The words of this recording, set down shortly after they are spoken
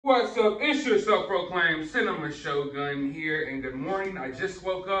What's up? It's your self-proclaimed Cinema Shogun here, and good morning. I just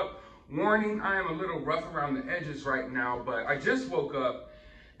woke up. Warning, I am a little rough around the edges right now, but I just woke up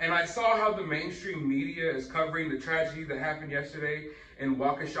and I saw how the mainstream media is covering the tragedy that happened yesterday in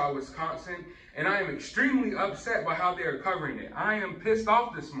Waukesha, Wisconsin, and I am extremely upset by how they are covering it. I am pissed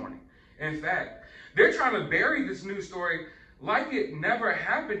off this morning. In fact, they're trying to bury this news story like it never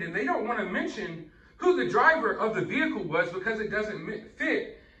happened, and they don't want to mention who the driver of the vehicle was because it doesn't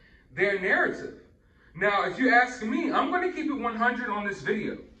fit their narrative. Now, if you ask me, I'm going to keep it 100 on this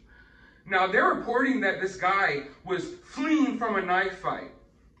video. Now, they're reporting that this guy was fleeing from a knife fight.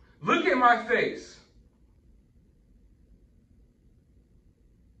 Look at my face.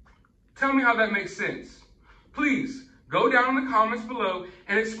 Tell me how that makes sense. Please, go down in the comments below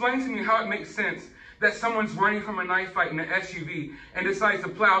and explain to me how it makes sense that someone's running from a knife fight in an SUV and decides to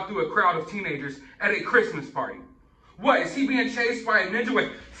plow through a crowd of teenagers at a Christmas party. What, is he being chased by a ninja with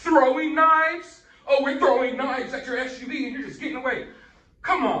throwing knives? Oh, we're throwing knives at your SUV and you're just getting away.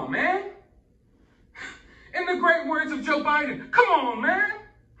 Come on, man. In the great words of Joe Biden, come on, man.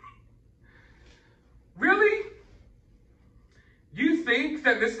 Really? You think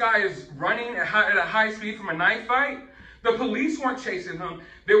that this guy is running at a high speed from a knife fight? The police weren't chasing him.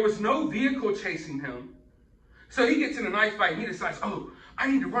 There was no vehicle chasing him. So he gets in a knife fight and he decides, oh, I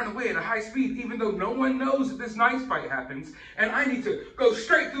need to run away at a high speed even though no one knows that this knife fight happens, and I need to go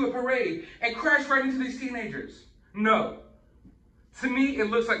straight through a parade and crash right into these teenagers. No. To me, it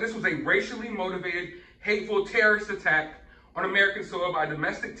looks like this was a racially motivated, hateful terrorist attack on American soil by a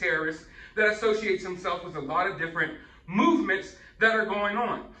domestic terrorist that associates himself with a lot of different movements that are going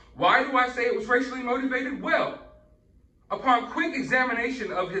on. Why do I say it was racially motivated? Well, upon quick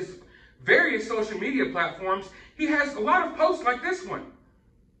examination of his various social media platforms, he has a lot of posts like this one,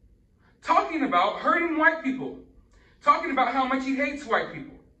 talking about hurting white people, talking about how much he hates white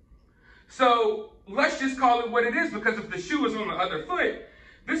people. So let's just call it what it is, because if the shoe was on the other foot,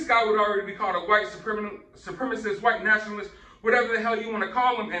 this guy would already be called a white supremacist, white nationalist, whatever the hell you want to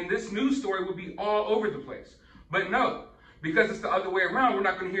call him, and this news story would be all over the place. But no, because it's the other way around, we're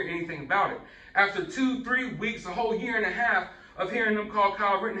not going to hear anything about it. After 2-3 weeks, a whole year and a half of hearing them call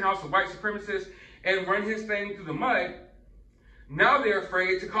Kyle Rittenhouse a white supremacist and run his thing through the mud, now they're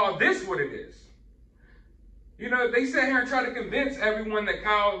afraid to call this what it is. You know, they sat here and tried to convince everyone that the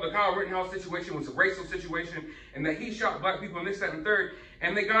Kyle Rittenhouse situation was a racial situation and that he shot black people and this, that, and third,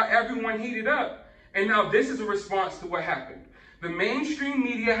 and they got everyone heated up. And now this is a response to what happened. The mainstream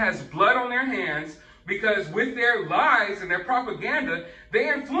media has blood on their hands because with their lies and their propaganda, they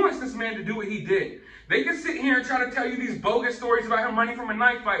influenced this man to do what he did. They can sit here and try to tell you these bogus stories about him running from a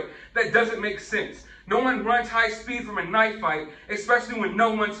knife fight that doesn't make sense. No one runs high speed from a knife fight, especially when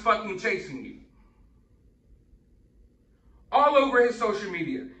no one's fucking chasing you. All over his social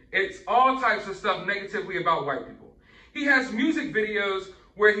media, it's all types of stuff negatively about white people. He has music videos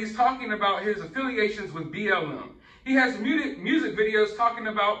where he's talking about his affiliations with BLM. He has music videos talking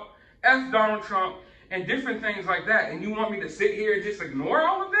about F Donald Trump and different things like that. And you want me to sit here and just ignore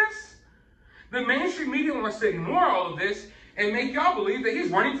all of this? The mainstream media wants to ignore all of this and make y'all believe that he's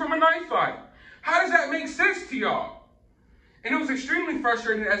running from a knife fight. How does that make sense to y'all? And it was extremely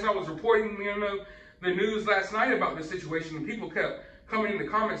frustrating as I was reporting, the news last night about this situation, and people kept coming in the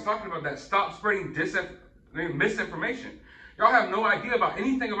comments talking about that. Stop spreading misinformation. Y'all have no idea about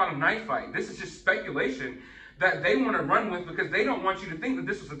anything about a knife fight. This is just speculation that they want to run with because they don't want you to think that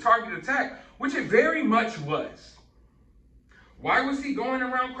this was a targeted attack, which it very much was. Why was he going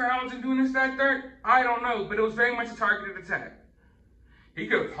around crowds and doing this, that, third? I don't know, but it was very much a targeted attack. He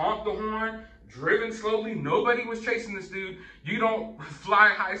could have honked the horn, driven slowly. Nobody was chasing this dude. You don't fly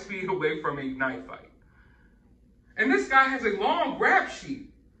high speed away from a knife fight. And this guy has a long rap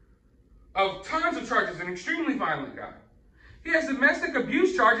sheet of tons of charges, an extremely violent guy. He has domestic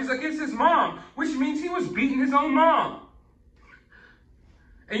abuse charges against his mom, which means he was beating his own mom.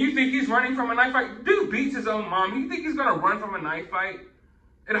 And you think he's running from a knife fight? Dude beats his own mom. You think he's going to run from a knife fight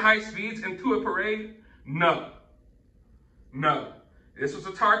at high speeds into a parade? No. No. This was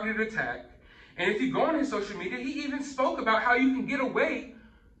a targeted attack. And if you go on his social media, he even spoke about how you can get away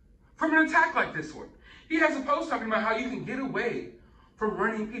from an attack like this one. He has a post talking about how you can get away from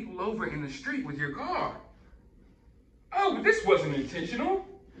running people over in the street with your car. Oh, but this wasn't intentional.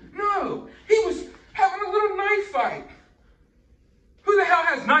 No, he was having a little knife fight. Who the hell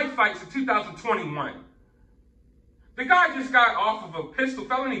has knife fights in 2021? The guy just got off of a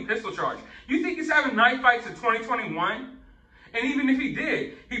felony pistol charge. You think he's having knife fights in 2021? And even if he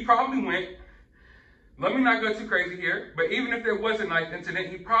did, he probably went, let me not go too crazy here, but even if there was a knife incident,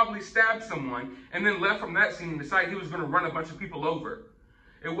 he probably stabbed someone and then left from that scene and decided he was going to run a bunch of people over.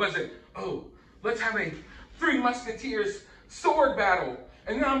 It wasn't, oh, let's have a Three Musketeers sword battle,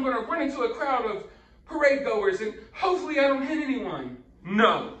 and then I'm going to run into a crowd of parade goers, and hopefully I don't hit anyone.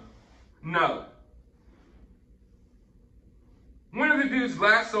 No. No. One of the dude's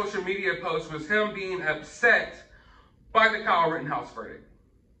last social media posts was him being upset by the Kyle Rittenhouse verdict.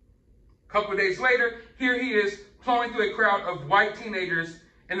 A couple of days later, here he is plowing through a crowd of white teenagers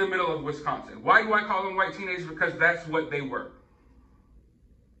in the middle of Wisconsin. Why do I call them white teenagers? Because that's what they were.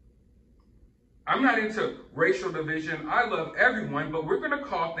 I'm not into racial division. I love everyone, but we're going to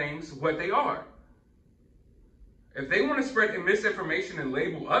call things what they are. If they want to spread misinformation and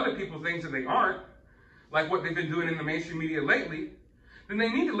label other people things that they aren't, like what they've been doing in the mainstream media lately, then they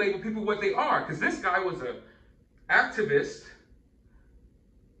need to label people what they are. Because this guy was an activist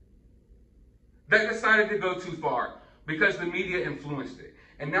that decided to go too far because the media influenced it.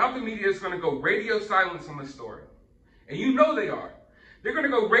 And now the media is going to go radio silence on this story. And you know they are. They're going to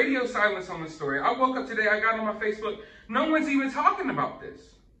go radio silence on this story. I woke up today, I got on my Facebook, no one's even talking about this.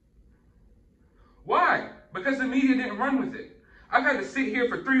 Why? Because the media didn't run with it. I've had to sit here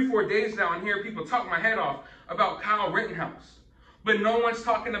for 3 or 4 days now and hear people talk my head off about Kyle Rittenhouse. But no one's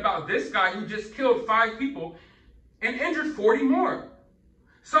talking about this guy who just killed 5 people and injured 40 more.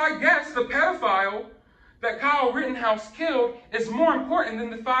 So I guess the pedophile that Kyle Rittenhouse killed is more important than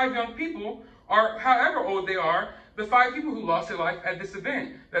the 5 young people, or however old they are, the 5 people who lost their life at this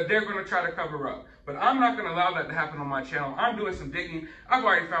event that they're going to try to cover up. But I'm not going to allow that to happen on my channel. I'm doing some digging. I've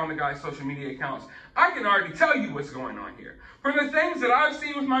already found the guy's social media accounts. I can already tell you what's going on here. From the things that I've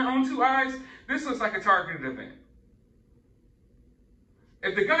seen with my own 2 eyes, this looks like a targeted event.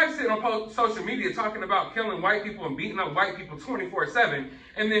 If the guy's sitting on social media talking about killing white people and beating up white people 24/7,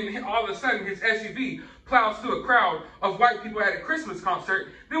 and then all of a sudden his SUV plows through a crowd of white people at a Christmas concert,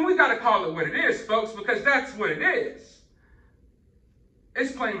 then we got to call it what it is, folks, because that's what it is.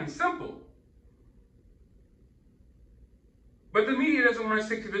 It's plain and simple. But the media doesn't want to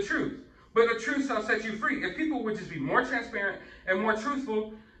stick to the truth. But the truth shall set you free. If people would just be more transparent and more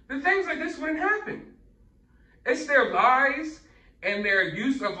truthful, then things like this wouldn't happen. It's their lies and their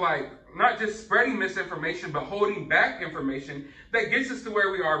use of, like, not just spreading misinformation, but holding back information that gets us to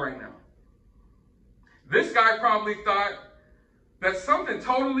where we are right now. This guy probably thought that something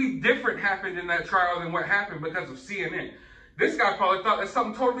totally different happened in that trial than what happened because of CNN. This guy probably thought that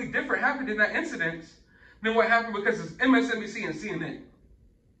something totally different happened in that incident than what happened because of MSNBC and CNN.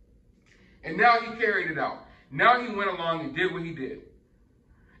 And now he carried it out. Now he went along and did what he did.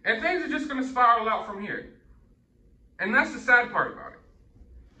 And things are just going to spiral out from here. And that's the sad part about it.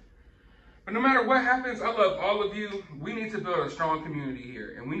 But no matter what happens, I love all of you. We need to build a strong community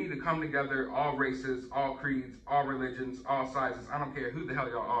here. And we need to come together, all races, all creeds, all religions, all sizes. I don't care who the hell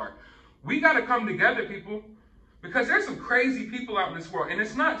y'all are. We got to come together, people. Because there's some crazy people out in this world. And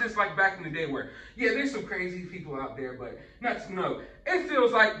it's not just like back in the day where, yeah, there's some crazy people out there, but no. It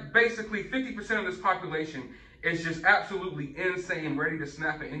feels like basically 50% of this population is just absolutely insane, ready to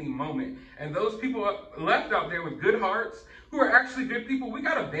snap at any moment. And those people left out there with good hearts, who are actually good people, we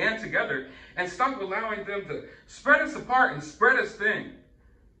got to band together and stop allowing them to spread us apart and spread us thin.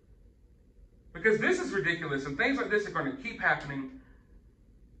 Because this is ridiculous, and things like this are going to keep happening.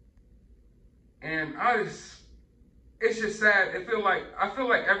 And it's just sad. I feel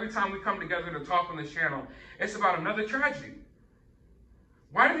like every time we come together to talk on this channel, it's about another tragedy.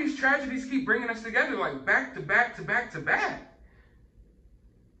 Why do these tragedies keep bringing us together, like back to back to back to back?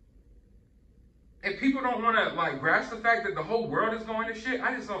 If people don't want to like grasp the fact that the whole world is going to shit,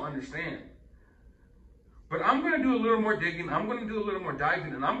 I just don't understand. But I'm going to do a little more digging. I'm going to do a little more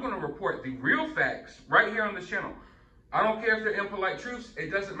diving, and I'm going to report the real facts right here on this channel. I don't care if they're impolite truths. It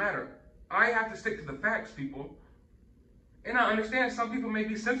doesn't matter. I have to stick to the facts, people. And I understand some people may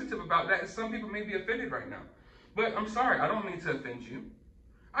be sensitive about that, and some people may be offended right now. But I'm sorry, I don't mean to offend you.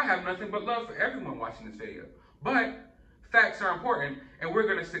 I have nothing but love for everyone watching this video. But facts are important, and we're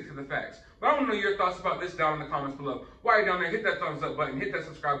going to stick to the facts. But I want to know your thoughts about this down in the comments below. While you're down there, hit that thumbs up button, hit that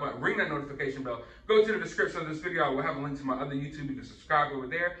subscribe button, ring that notification bell. Go to the description of this video. I will have a link to my other YouTube. You can subscribe over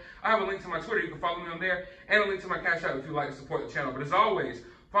there. I have a link to my Twitter. You can follow me on there. And a link to my CashApp if you'd like to support the channel. But as always,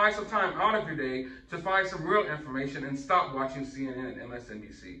 find some time out of your day to find some real information and stop watching CNN and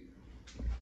MSNBC.